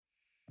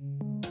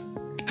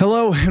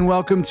Hello and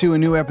welcome to a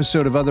new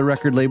episode of Other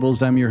Record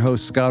Labels. I'm your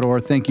host, Scott Orr.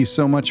 Thank you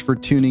so much for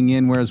tuning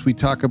in, whereas we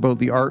talk about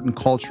the art and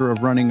culture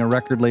of running a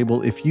record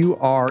label. If you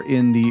are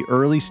in the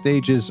early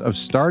stages of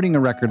starting a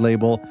record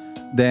label,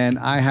 then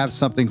I have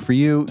something for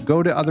you.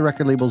 Go to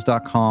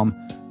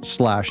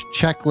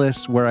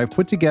otherrecordlabels.com/checklist, where I've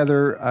put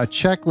together a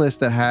checklist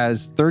that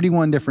has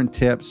 31 different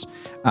tips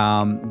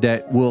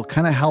that will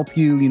kind of help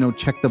you,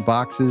 check the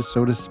boxes,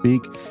 so to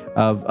speak,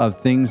 of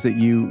things that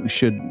you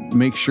should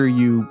make sure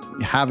you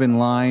have in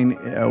line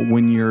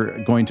when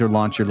you're going to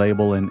launch your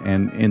label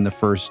and in the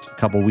first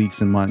couple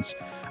weeks and months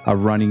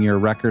of running your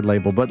record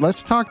label. But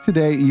let's talk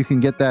today. You can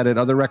get that at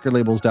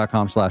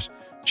otherrecordlabels.com/checklist.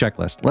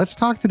 Let's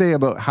talk today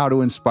about how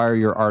to inspire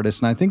your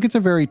artists. And I think it's a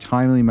very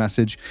timely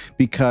message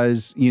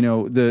because,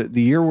 the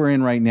year we're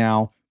in right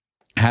now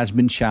has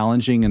been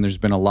challenging, and there's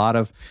been a lot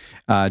of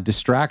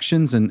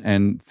distractions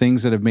and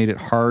things that have made it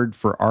hard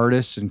for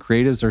artists and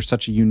creatives. They're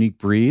such a unique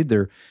breed.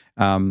 There's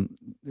a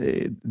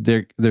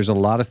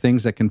lot of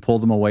things that can pull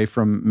them away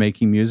from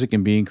making music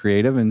and being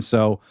creative. And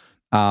so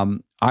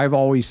I've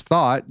always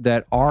thought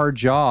that our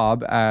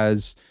job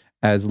as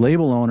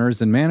label owners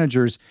and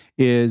managers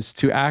is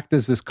to act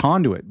as this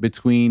conduit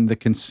between the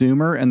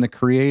consumer and the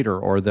creator,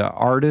 or the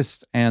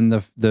artist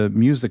and the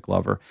music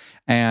lover.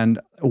 And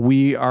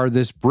we are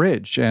this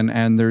bridge.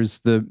 And there's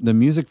the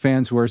music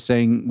fans who are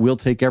saying, we'll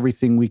take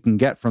everything we can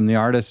get from the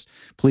artist.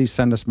 Please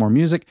send us more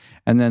music.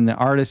 And then the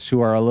artists who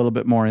are a little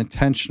bit more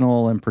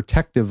intentional and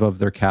protective of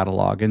their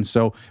catalog. And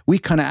so we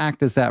kind of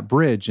act as that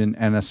bridge and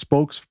a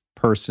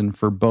spokesperson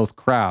for both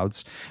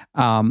crowds.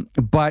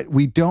 But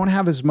we don't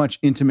have as much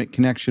intimate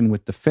connection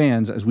with the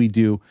fans as we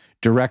do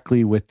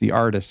directly with the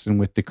artists and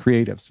with the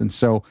creatives. And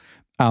so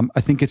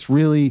I think it's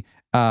really,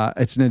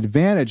 it's an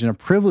advantage and a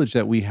privilege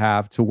that we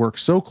have to work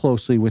so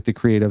closely with the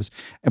creatives.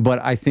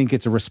 But I think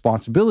it's a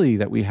responsibility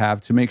that we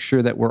have to make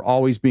sure that we're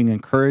always being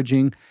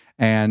encouraging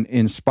and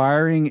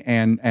inspiring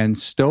and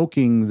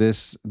stoking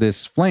this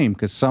flame.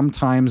 Because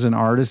sometimes an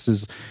artist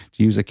is,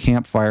 to use a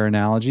campfire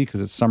analogy,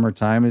 because it's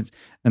summertime,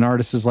 an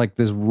artist is like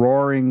this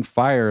roaring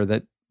fire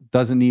that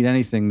doesn't need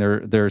anything.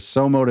 They're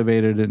so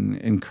motivated and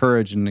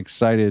encouraged and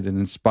excited and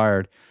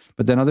inspired.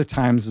 But then other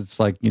times it's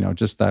like,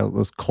 just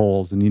those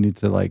coals, and you need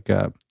to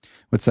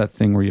what's that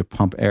thing where you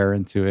pump air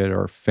into it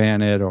or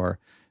fan it or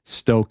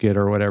stoke it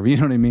or whatever, you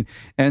know what I mean?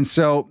 And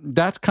so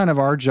that's kind of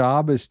our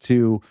job, is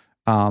to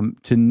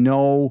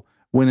know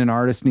when an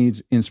artist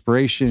needs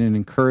inspiration and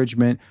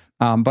encouragement.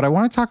 But I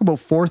want to talk about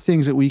 4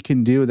 things that we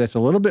can do that's a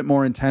little bit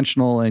more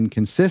intentional and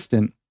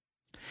consistent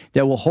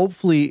that will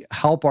hopefully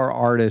help our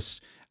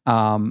artists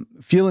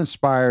feel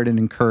inspired and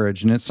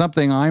encouraged. And it's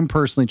something I'm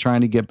personally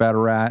trying to get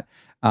better at.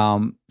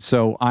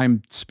 So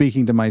I'm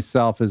speaking to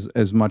myself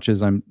as much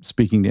as I'm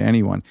speaking to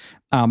anyone.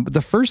 But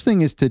the first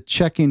thing is to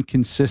check in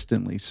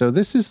consistently. So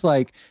this is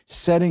like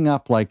setting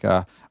up like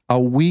a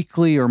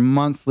weekly or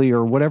monthly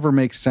or whatever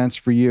makes sense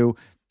for you,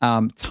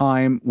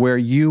 time where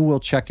you will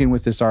check in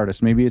with this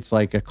artist. Maybe it's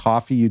like a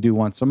coffee you do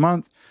once a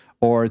month,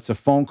 or it's a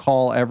phone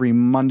call every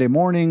Monday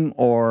morning,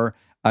 or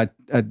a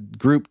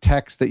group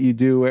text that you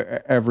do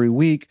every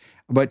week.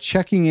 But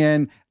checking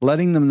in,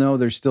 letting them know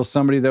there's still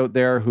somebody out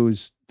there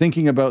who's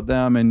thinking about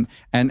them. And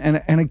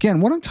again,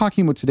 what I'm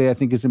talking about today, I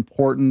think, is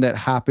important, that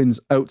happens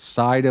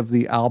outside of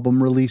the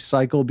album release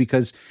cycle,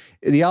 because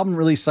the album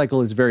release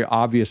cycle, is very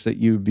obvious that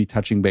you would be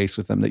touching base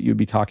with them, that you'd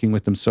be talking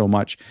with them so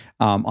much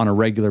on a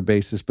regular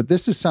basis. But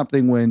this is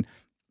something when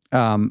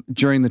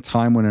during the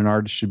time when an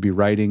artist should be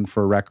writing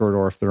for a record,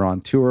 or if they're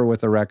on tour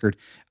with a record,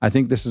 I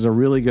think this is a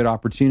really good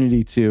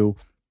opportunity to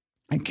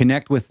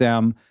connect with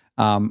them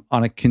on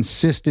a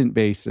consistent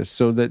basis,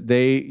 so that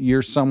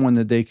you're someone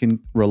that they can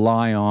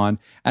rely on.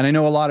 And I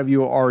know a lot of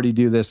you already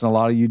do this, and a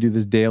lot of you do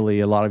this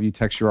daily. A lot of you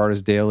text your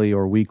artists daily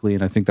or weekly,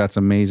 and I think that's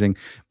amazing.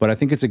 But I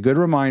think it's a good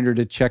reminder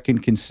to check in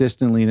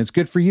consistently, and it's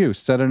good for you.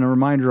 Set a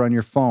reminder on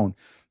your phone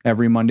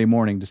every Monday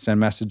morning to send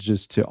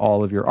messages to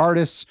all of your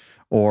artists,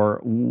 or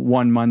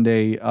one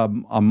Monday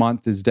a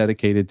month is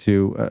dedicated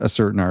to a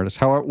certain artist,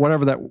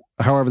 however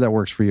that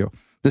works for you.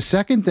 The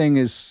second thing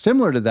is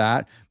similar to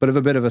that, but of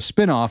a bit of a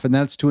spin-off, and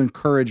that's to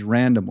encourage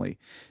randomly.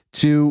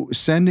 To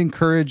send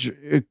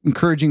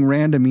encouraging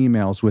random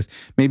emails with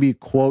maybe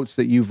quotes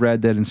that you've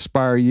read that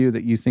inspire you,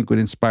 that you think would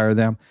inspire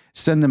them.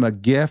 Send them a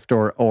gift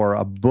or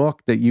a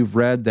book that you've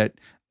read that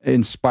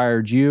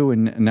inspired you,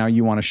 and now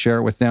you want to share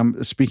it with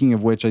them. Speaking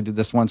of which, I did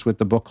this once with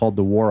the book called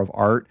The War of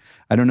Art.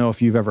 I don't know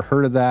if you've ever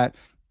heard of that.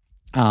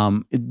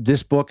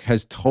 This book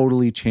has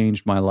totally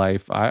changed my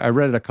life. I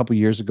read it a couple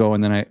years ago,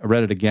 and then I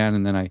read it again,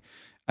 and then I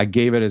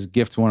gave it as a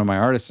gift to one of my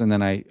artists, and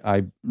then I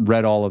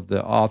read all of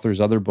the author's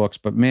other books.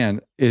 But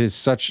man, it is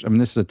such,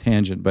 this is a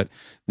tangent, but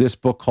this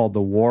book called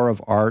The War of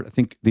Art, I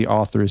think the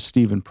author is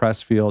Steven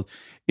Pressfield.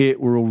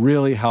 It will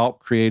really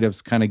help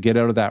creatives kind of get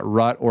out of that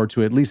rut, or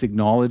to at least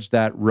acknowledge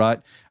that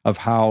rut of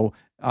how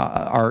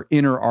our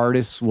inner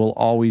artists will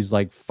always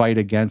like fight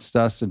against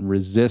us and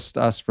resist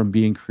us from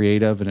being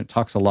creative. And it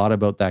talks a lot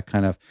about that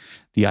kind of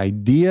the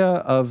idea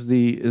of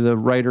the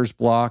writer's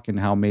block, and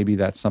how maybe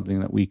that's something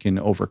that we can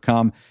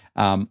overcome.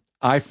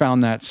 I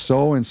found that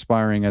so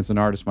inspiring as an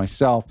artist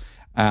myself.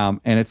 And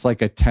it's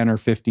like a $10 or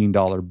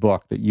 $15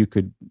 book that you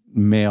could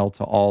mail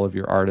to all of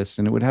your artists,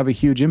 and it would have a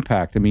huge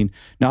impact. I mean,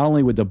 not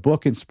only would the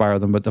book inspire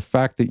them, but the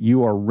fact that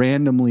you are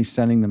randomly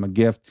sending them a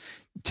gift,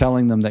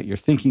 telling them that you're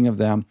thinking of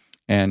them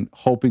and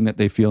hoping that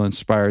they feel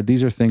inspired.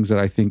 These are things that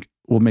I think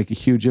will make a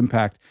huge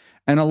impact.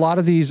 And a lot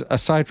of these,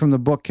 aside from the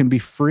book, can be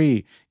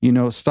free. You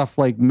know, stuff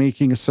like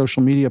making a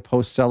social media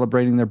post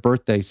celebrating their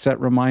birthday, set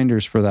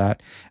reminders for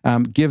that,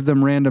 give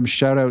them random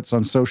shout outs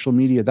on social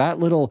media. That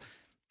little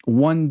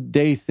one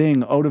day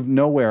thing out of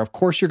nowhere. Of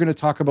course, you're going to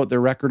talk about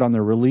their record on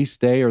their release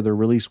day or their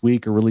release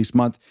week or release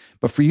month.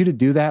 But for you to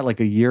do that like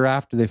a year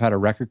after they've had a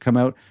record come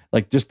out,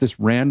 like just this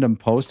random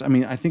post, I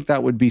mean, I think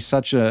that would be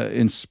such a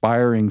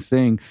inspiring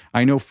thing.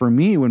 I know for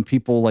me, when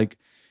people like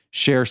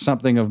share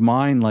something of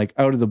mine, like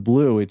out of the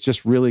blue, it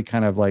just really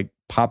kind of like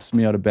pops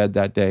me out of bed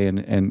that day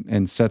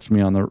and sets me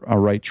on the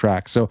right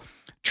track. So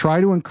try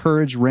to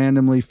encourage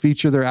randomly,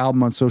 feature their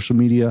album on social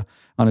media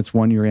on its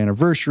 1-year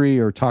anniversary,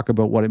 or talk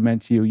about what it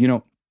meant to you. You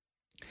know,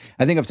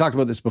 I think I've talked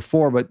about this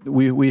before, but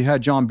we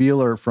had John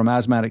Beeler from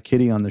Asthmatic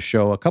Kitty on the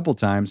show a couple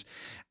times.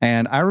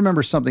 And I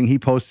remember something he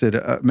posted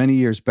many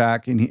years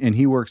back, and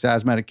he works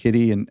Asthmatic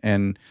Kitty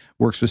and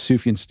works with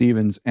Sufjan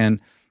Stevens. And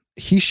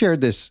he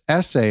shared this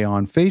essay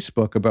on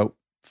Facebook about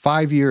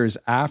 5 years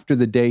after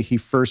the day he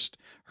first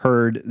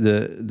heard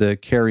the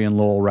Carey and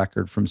Lowell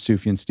record from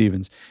Sufjan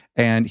Stevens.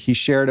 And he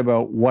shared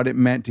about what it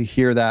meant to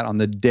hear that on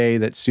the day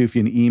that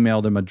Sufjan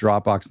emailed him a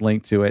Dropbox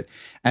link to it.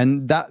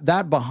 And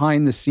that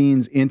behind the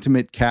scenes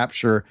intimate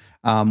capture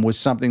was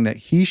something that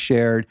he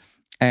shared.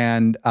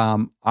 And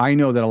I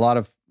know that a lot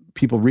of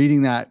people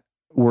reading that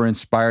were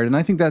inspired. And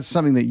I think that's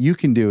something that you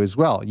can do as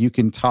well. You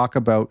can talk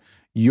about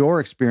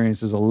your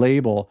experience as a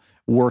label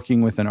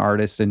working with an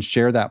artist and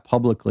share that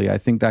publicly. I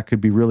think that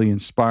could be really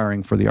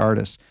inspiring for the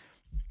artist.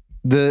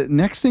 The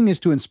next thing is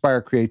to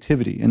inspire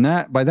creativity. And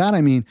that, by that,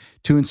 I mean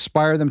to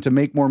inspire them to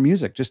make more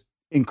music. Just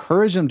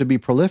encourage them to be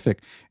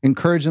prolific,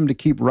 encourage them to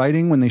keep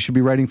writing when they should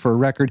be writing for a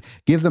record,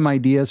 give them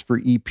ideas for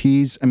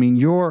EPs. I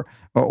mean,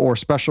 or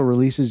special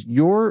releases.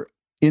 You're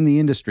in the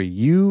industry.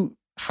 You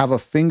have a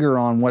finger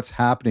on what's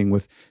happening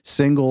with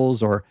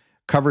singles or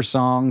cover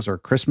songs or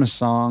Christmas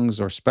songs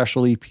or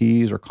special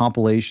EPs or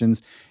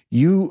compilations.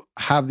 You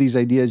have these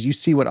ideas. You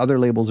see what other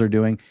labels are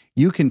doing.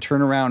 You can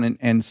turn around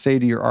and say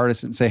to your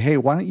artist and say, hey,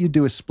 why don't you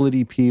do a split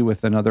EP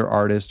with another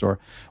artist? Or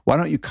why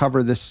don't you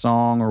cover this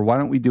song? Or why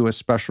don't we do a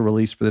special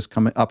release for this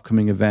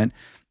upcoming event?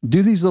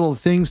 Do these little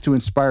things to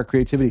inspire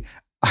creativity.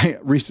 I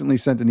recently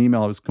sent an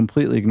email. It was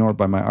completely ignored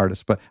by my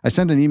artist, but I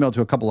sent an email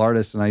to a couple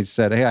artists and I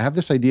said, hey, I have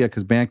this idea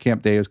because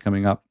Bandcamp Day is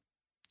coming up.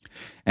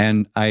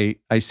 And I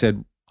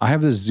said, I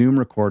have this Zoom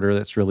recorder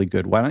that's really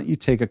good. Why don't you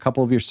take a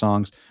couple of your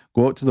songs,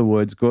 go out to the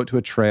woods, go out to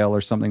a trail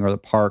or something, or the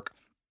park.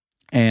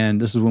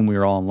 And this is when we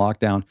were all in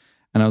lockdown.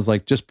 And I was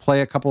like, just play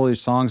a couple of your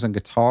songs on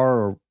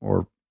guitar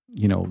or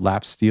you know,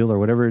 lap steel or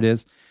whatever it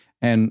is,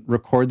 and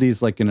record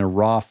these like in a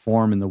raw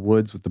form in the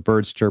woods with the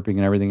birds chirping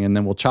and everything. And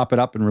then we'll chop it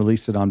up and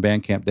release it on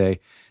Bandcamp Day.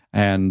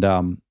 And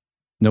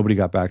nobody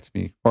got back to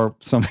me, or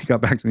somebody got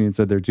back to me and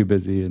said they're too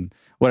busy and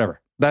whatever.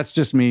 That's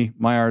just me.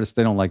 My artists,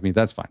 they don't like me.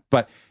 That's fine.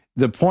 But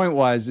the point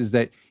is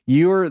that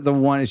you're the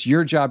one, it's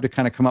your job to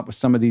kind of come up with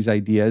some of these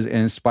ideas and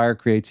inspire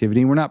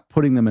creativity. And we're not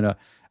putting them in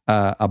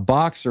a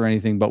box or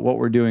anything, but what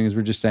we're doing is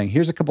we're just saying,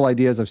 here's a couple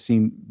ideas I've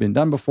seen been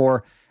done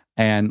before,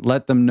 and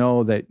let them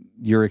know that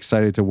you're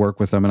excited to work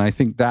with them. And I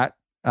think that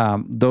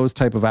those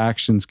type of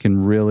actions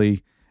can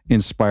really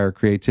inspire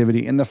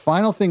creativity. And the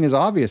final thing is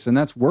obvious, and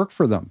that's work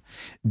for them.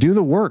 Do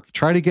the work.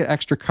 Try to get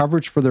extra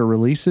coverage for their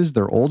releases,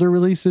 their older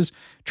releases.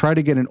 Try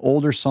to get an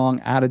older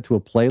song added to a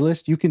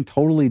playlist. You can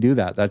totally do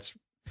that. That's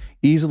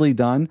easily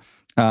done.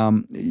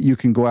 You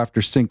can go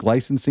after sync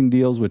licensing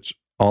deals, which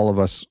all of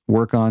us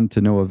work on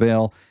to no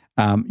avail.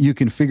 You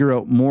can figure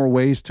out more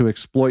ways to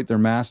exploit their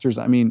masters.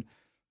 I mean,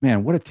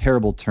 man, what a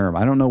terrible term.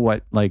 I don't know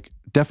what,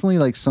 definitely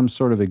like some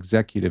sort of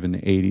executive in the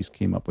 80s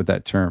came up with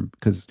that term,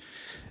 because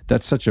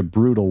that's such a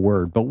brutal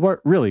word. But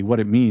what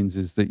it means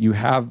is that you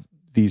have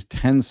these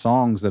 10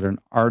 songs that an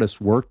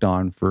artist worked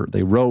on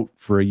they wrote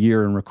for a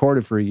year and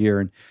recorded for a year,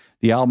 and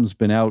the album's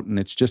been out and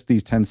it's just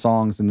these 10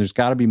 songs. And there's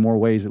got to be more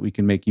ways that we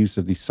can make use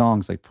of these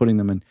songs, like putting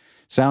them in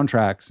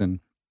soundtracks and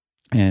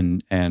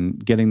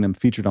getting them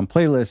featured on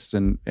playlists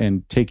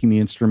and taking the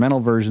instrumental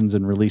versions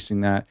and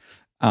releasing that.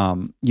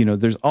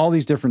 There's all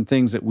these different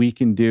things that we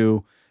can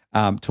do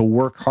to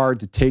work hard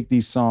to take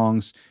these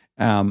songs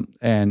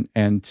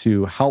and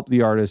to help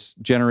the artists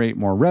generate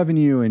more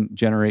revenue and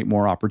generate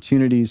more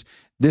opportunities.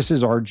 This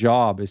is our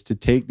job, is to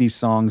take these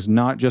songs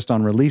not just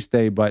on release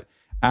day, but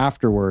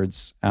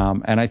afterwards.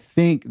 And I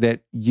think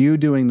that you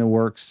doing the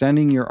work,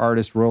 sending your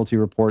artist royalty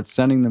reports,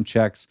 sending them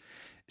checks,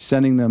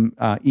 sending them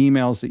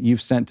emails that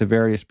you've sent to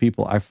various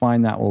people, I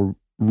find that will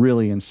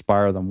really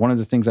inspire them. One of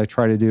the things I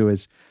try to do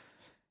is,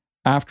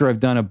 after I've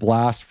done a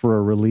blast for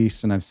a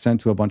release and I've sent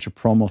to a bunch of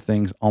promo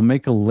things, I'll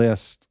make a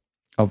list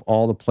of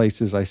all the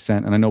places I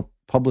sent. And I know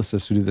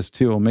publicists who do this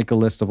too, will make a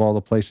list of all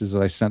the places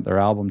that I sent their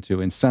album to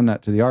and send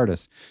that to the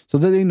artist so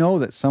that they know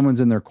that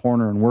someone's in their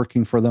corner and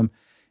working for them.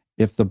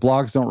 If the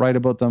blogs don't write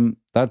about them,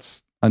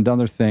 that's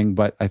another thing,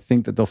 but I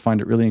think that they'll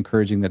find it really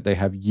encouraging that they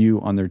have you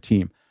on their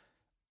team.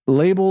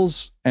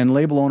 Labels and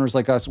label owners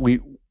like us, we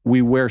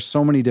wear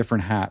so many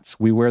different hats.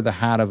 We wear the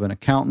hat of an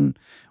accountant.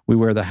 We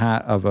wear the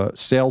hat of a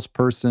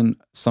salesperson,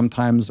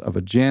 sometimes of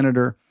a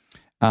janitor.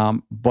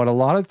 But a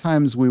lot of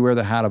times we wear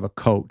the hat of a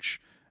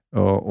coach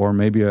or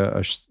maybe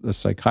a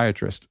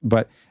psychiatrist.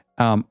 But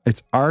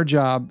it's our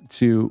job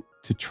to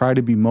try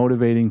to be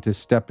motivating, to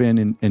step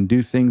in and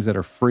do things that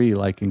are free,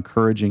 like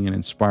encouraging and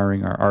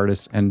inspiring our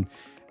artists. And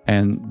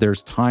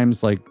there's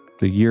times like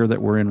the year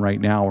that we're in right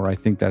now where I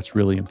think that's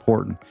really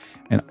important.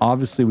 And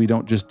obviously we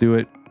don't just do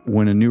it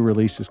when a new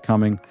release is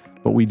coming,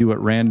 but we do it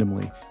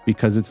randomly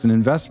because it's an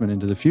investment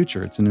into the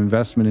future. It's an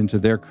investment into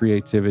their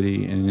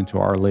creativity and into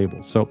our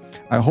label. So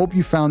I hope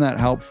you found that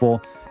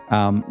helpful.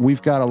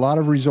 We've got a lot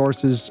of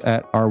resources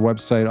at our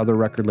website,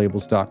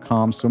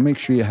 otherrecordlabels.com. So make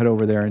sure you head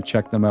over there and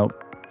check them out.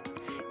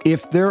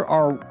 If there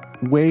are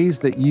ways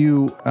that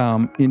you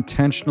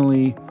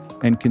intentionally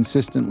and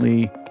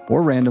consistently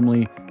or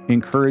randomly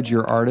encourage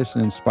your artists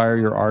and inspire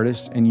your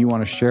artists, and you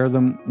want to share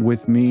them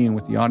with me and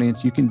with the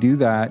audience, you can do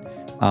that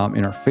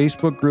in our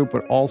Facebook group,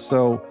 but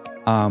also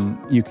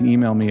you can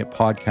email me at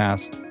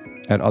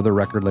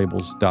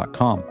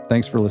podcast@otherrecordlabels.com.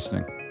 Thanks for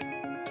listening.